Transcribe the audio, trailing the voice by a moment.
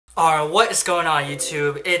Alright, what is going on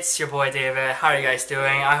YouTube? It's your boy David. How are you guys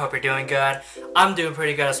doing? I hope you're doing good. I'm doing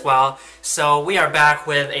pretty good as well. So we are back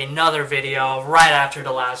with another video right after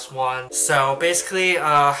the last one. So basically,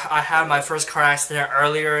 I had my first car accident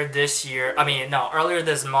earlier this year. Earlier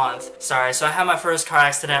this month. Sorry, so I had my first car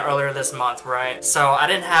accident earlier this month, right? So I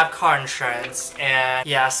didn't have car insurance, and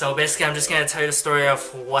yeah, so basically I'm just gonna tell you the story of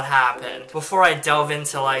what happened. Before I delve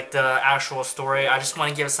into like the actual story, I just want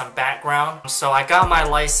to give some background. So I got my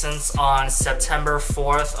license on September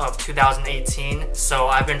 4th of 2018, so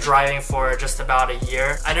I've been driving for just about a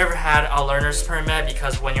year. I never had a learner's permit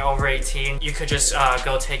because when you're over 18, you could just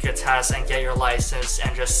go take your test and get your license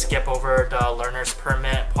and just skip over the learner's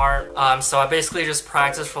permit part. So I basically just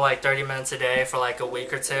practiced for like 30 minutes a day for like a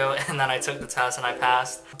week or two, and then I took the test and I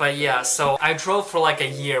passed. But yeah, so I drove for like a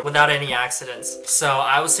year without any accidents. So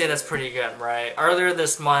I would say that's pretty good, right? Earlier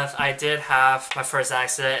this month, I did have my first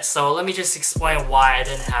accident. So let me just explain why I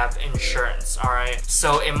didn't have insurance, alright?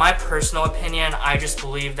 So in my personal opinion, I just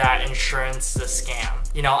believe that insurance is a scam.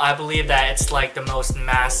 You know, I believe that it's like the most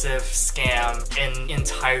massive scam in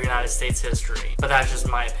entire United States history. But that's just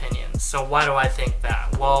my opinion. So why do I think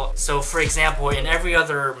that? Well, so for example, in every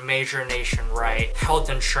other major nation, right, health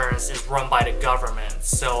insurance is run by the government.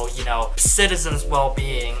 So, you know, citizens'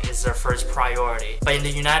 well-being is their first priority. But in the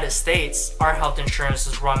United States, our health insurance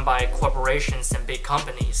is run by corporations and big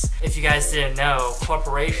companies. If you guys didn't know,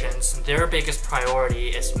 corporations, their biggest priority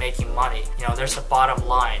is making money. You know, there's a bottom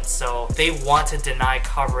line. So they want to deny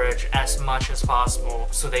coverage as much as possible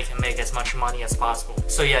so they can make as much money as possible.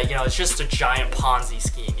 So yeah, you know, it's just a giant Ponzi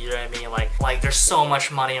scheme, you know what I mean? Like there's so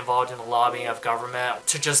much money involved in the lobbying of government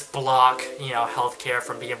to just block, you know, healthcare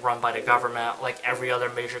from being run by the government like every other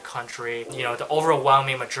major country. You know, the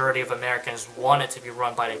overwhelming majority of Americans want it to be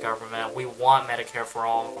run by the government. We want Medicare for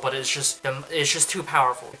all, but it's just too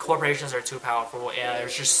powerful. The corporations are too powerful, and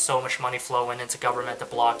there's just so much money flowing into government to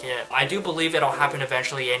block it. I do believe it'll happen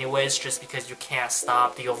eventually anyways, just because you can't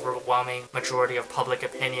stop the overwhelming majority of public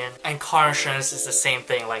opinion. And car insurance is the same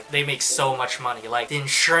thing. Like, they make so much money. Like, the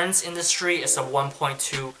insurance industry is a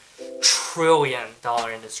 $1.2 trillion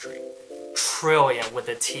industry. Trillion with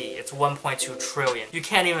a T. It's 1.2 trillion. You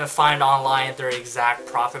can't even find online their exact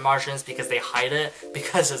profit margins because they hide it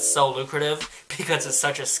because it's so lucrative, because it's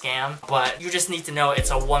such a scam. But you just need to know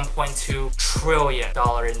it's a $1.2 trillion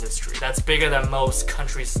industry. That's bigger than most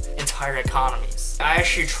countries' entire economies. I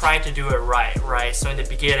actually tried to do it right? So in the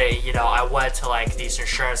beginning, you know, I went to like these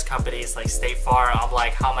insurance companies like State Farm. I'm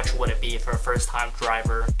like, how much would it be for a first-time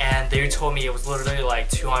driver? And they told me it was literally like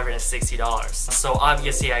 $260. So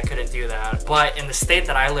obviously I couldn't do that. But in the state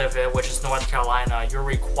that I live in, which is North Carolina, you're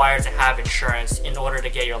required to have insurance in order to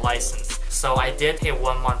get your license. So I did pay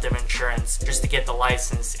 1 month of insurance just to get the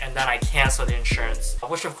license, and then I canceled the insurance,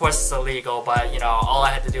 which of course is illegal, but you know, all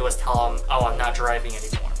I had to do was tell them, oh, I'm not driving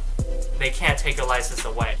anymore. They can't take your license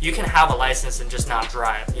away. You can have a license and just not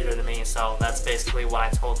drive, you know what I mean? So that's basically what I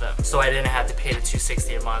told them. So I didn't have to pay the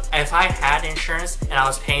 $260 a month. If I had insurance and I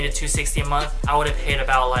was paying the $260 a month, I would have paid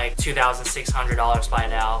about like $2,600 by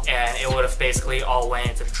now, and it would have basically all went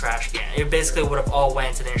into the trash can. It basically would have all went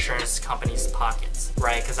into the insurance company's pockets,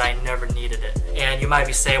 right? Because I never needed it. And you might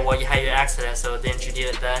be saying, well, you had your accident, so didn't you need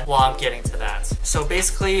it then? Well, I'm getting to that. So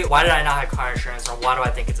basically, why did I not have car insurance, or why do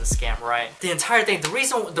I think it's a scam, right? The entire thing, the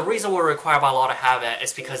reason we're required by law to have it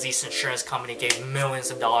is because these insurance companies gave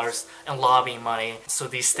millions of dollars in lobbying money, so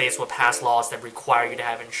these states will pass laws that require you to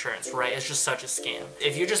have insurance, right? It's just such a scam.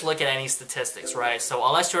 If you just look at any statistics, right? So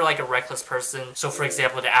unless you're like a reckless person, so for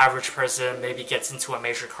example, the average person maybe gets into a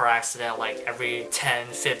major car accident like every 10,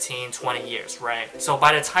 15, 20 years, right? So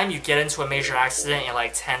by the time you get into a major accident in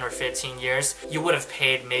like 10 or 15 years, you would have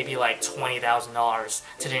paid maybe like $20,000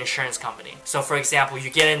 to the insurance company. So for example, you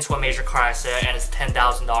get into a major car accident and it's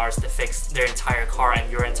 $10,000 to fix their entire car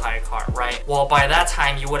and your entire car, right? Well, by that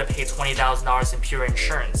time, you would have paid $20,000 in pure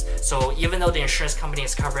insurance. So even though the insurance company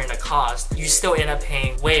is covering the cost, you still end up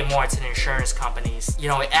paying way more to the insurance companies. You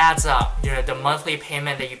know, it adds up. You know, the monthly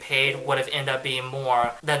payment that you paid would have ended up being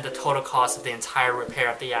more than the total cost of the entire repair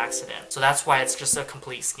of the accident. So that's why it's just a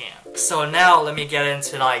complete scam. So now let me get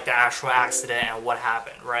into like the actual accident and what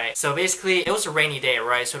happened, right? So basically, it was a rainy day,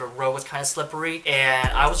 right? So the road was kind of slippery, and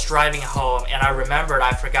I was driving home, and I remembered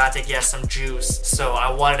I forgot to to get some juice, so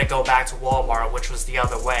I wanted to go back to Walmart, which was the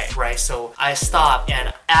other way, right? So I stopped,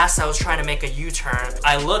 and as I was trying to make a U-turn,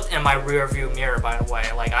 I looked in my rear view mirror, by the way.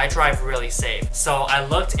 Like, I drive really safe. So I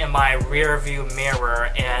looked in my rear view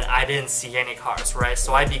mirror and I didn't see any cars, right?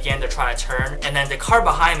 So I began to try to turn, and then the car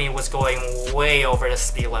behind me was going way over the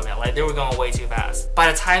speed limit. Like, they were going way too fast.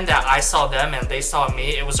 By the time that I saw them and they saw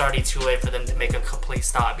me, it was already too late for them to make a complete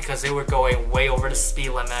stop because they were going way over the speed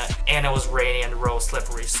limit, and it was raining and the road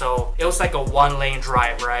slippery. So it was like a one-lane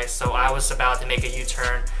drive, right? So I was about to make a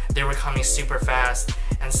U-turn. They were coming super fast,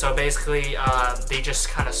 and so basically they just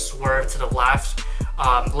kind of swerved to the left.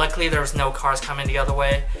 Luckily there was no cars coming the other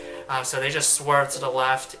way, so they just swerved to the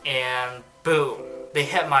left, and boom, they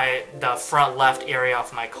hit the front left area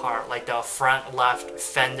of my car, like the front left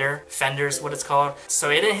fender's what it's called. So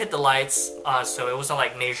it didn't hit the lights, so it wasn't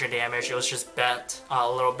like major damage. It was just bent a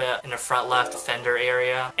little bit in the front left fender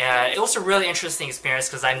area. And it was a really interesting experience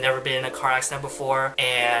because I've never been in a car accident before,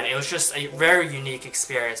 and it was just a very unique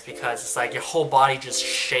experience because it's like your whole body just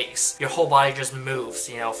shakes, your whole body just moves,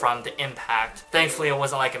 you know, from the impact. Thankfully it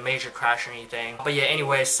wasn't like a major crash or anything. But yeah,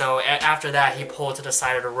 anyway, so after that he pulled to the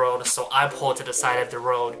side of the road, so I pulled to the side of the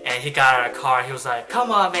road, and he got out of the car. He was like,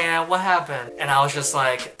 "Come on, man, what happened?" And I was just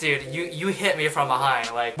like, "Dude, you hit me from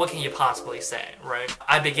behind. Like, what can you possibly say?" Right?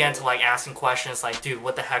 I began to like ask him questions like, "Dude,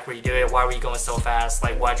 what the heck were you doing? Why were you going so fast?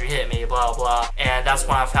 Like, why'd you hit me? Blah blah." And that's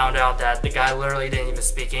when I found out that the guy literally didn't even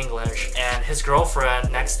speak English, and his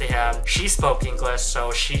girlfriend next to him, she spoke English,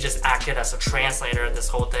 so she just acted as a translator this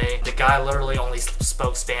whole thing. The guy literally only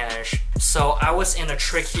spoke Spanish. So I was in a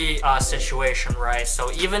tricky situation, right?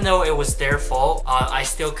 So even though it was their fault, I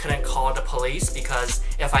still couldn't call the police, because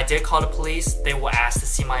if I did call the police, they will ask to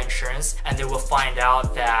see my insurance, and they will find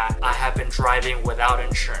out that I have been driving without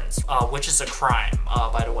insurance, which is a crime,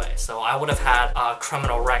 by the way. So I would have had a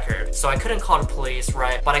criminal record. So I couldn't call the police,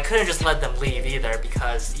 right? But I couldn't just let them leave either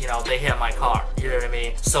because, you know, they hit my car. You know what I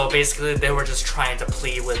mean? So basically they were just trying to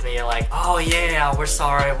plead with me like, "Oh yeah, we're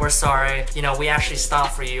sorry. You know, we actually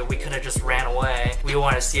stopped for you. We could have just ran away. We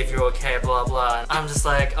wanted to see if you're okay, blah blah." And I'm just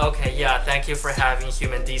like, "Okay, yeah, thank you for having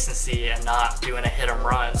human decency and not doing a hit and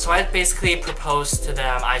run." So I basically proposed to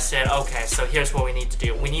them. I said, "Okay, so here's what we need to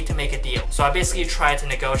do. We need to make a deal." So I basically tried to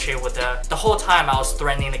negotiate with the whole time I was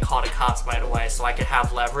threatening to call the cops, by the way, so I could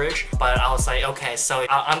have leverage. But I was like, "Okay, so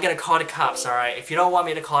I'm gonna call the cops, alright? If you don't want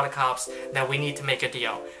me to call the cops, then we need to make a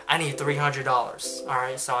deal. I need $300,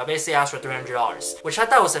 alright?" So I basically asked for $300, which I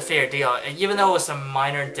thought was a fair deal. And even though it was a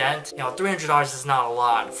minor dent, you know, $300 is not a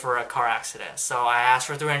lot for a car accident. So I asked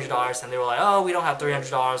for $300, and they were like, "Oh, we don't have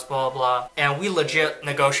 $300, blah blah." And we legit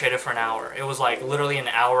negotiated for an hour. It was like literally an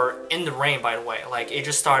hour in the rain, by the way. Like, it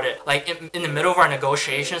just started, like in the middle of our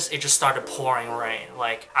negotiations, it just started pouring rain.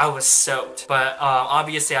 Like, I was soaked. But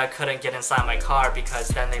obviously I couldn't get inside my car because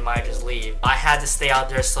then they might just leave. I had to stay out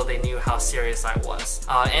there so they knew how serious I was.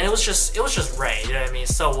 And it was just rain, you know what I mean?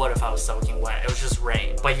 So what if I was soaking wet? It was just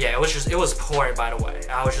rain. But yeah, it was pouring, by the way.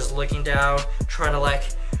 I was just looking down, trying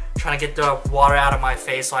to get the water out of my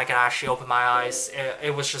face so I can actually open my eyes.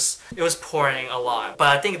 It was pouring a lot.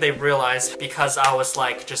 But I think they realized, because I was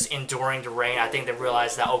like just enduring the rain, I think they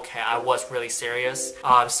realized that, okay, I was really serious.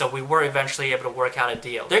 So we were eventually able to work out a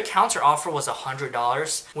deal. Their counter offer was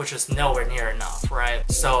 $100, which is nowhere near enough, right?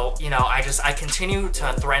 So, you know, I continue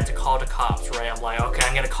to threaten to call the cops, right? I'm like, okay,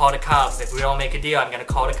 I'm gonna call the cops. If we don't make a deal, I'm gonna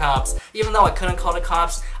call the cops. Even though I couldn't call the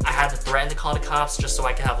cops, I had to threaten to call the cops just so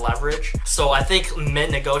I could have leverage. So I think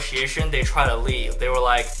mid-negotiation, they try to leave. They were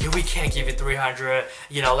like, "We can't give you $300,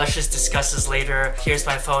 you know, let's just discuss this later. Here's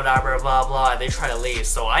my phone number, blah blah." And they try to leave.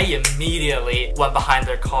 So I immediately went behind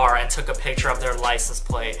their car and took a picture of their license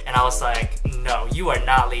plate, and I was like, "No, you are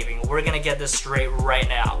not leaving. We're gonna get this straight right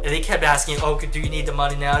now." And they kept asking, "Oh, do you need the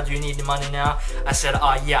money now? Do you need the money now?" I said,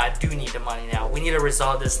 "Yeah, I do need the money now. We need to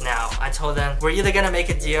resolve this now." I told them, "We're either gonna make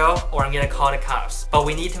a deal or I'm gonna call the cops, but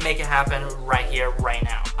we need to make it happen right here, right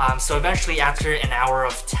now." So eventually, after an hour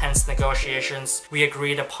of tense negotiations, we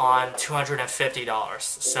agreed upon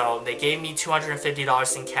 $250. So they gave me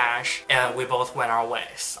 $250 in cash, and we both went our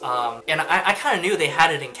ways. And I kind of knew they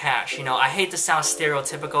had it in cash. You know, I hate to sound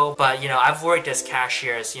stereotypical, but you know, I've worked as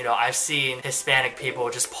cashiers. You know, I've seen Hispanic people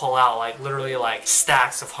just pull out like literally like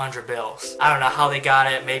stacks of 100 bills. I don't know how they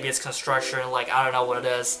got it. Maybe it's construction. Like, I don't know what it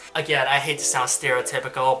is. Again, I hate to sound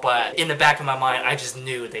stereotypical, but in the back of my mind, I just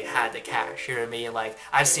knew they had the cash. You know what I mean? Like,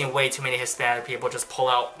 I've seen way too many Hispanic people just pull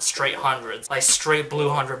out straight hundreds, like straight blue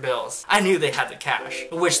 100 bills. I knew they had the cash,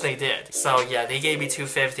 which they did. So yeah, they gave me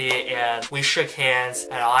 $250, and we shook hands,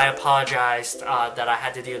 and I apologized that I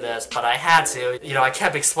had to do this, but I had to. You know, I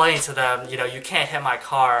kept explaining to them, you know, you can't hit my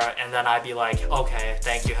car and then I'd be like, okay,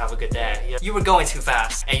 thank you, have a good day. You were going too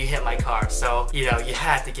fast and you hit my car, so, you know, you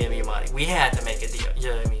had to give me money. We had to make a deal, you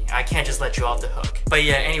know what I mean? I can't just let you off the hook. But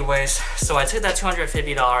yeah, anyways, so I took that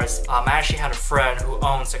 $250. I actually had a friend who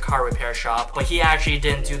owns a car repair shop, but he actually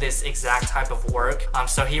didn't do this exact type of work.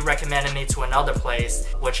 So he recommended me to another place,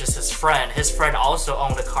 which is his friend. His friend also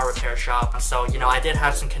owned a car repair shop. So, you know, I did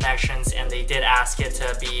have some connections and they did ask it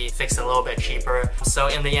to be fixed a little bit cheaper. So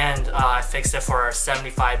in the end, I fixed it for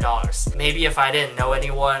 $75. Maybe if I didn't know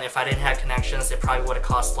anyone, if I didn't have connections, it probably would have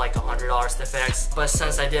cost like $100 to fix. But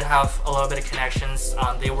since I did have a little bit of connections,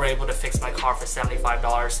 they were able to fix my car for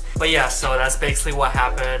 $75. But yeah, so that's basically what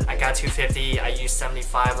happened. I got $250, I used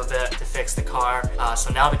 $75 of it to fix the car.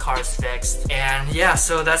 So now the car is fixed. And yeah,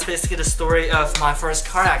 so that's basically the story of my first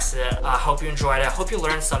car accident. I hope you enjoyed it. I hope you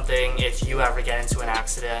learned something if you ever get into an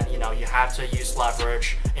accident. You know, you have to use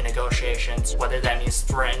leverage in negotiations, whether that means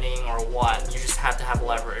threatening or what. You just have to have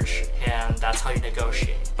leverage, and that's how you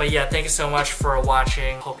negotiate. But yeah, thank you so much for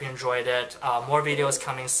watching. Hope you enjoyed it. More videos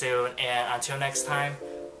coming soon, and until next time,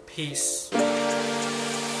 peace.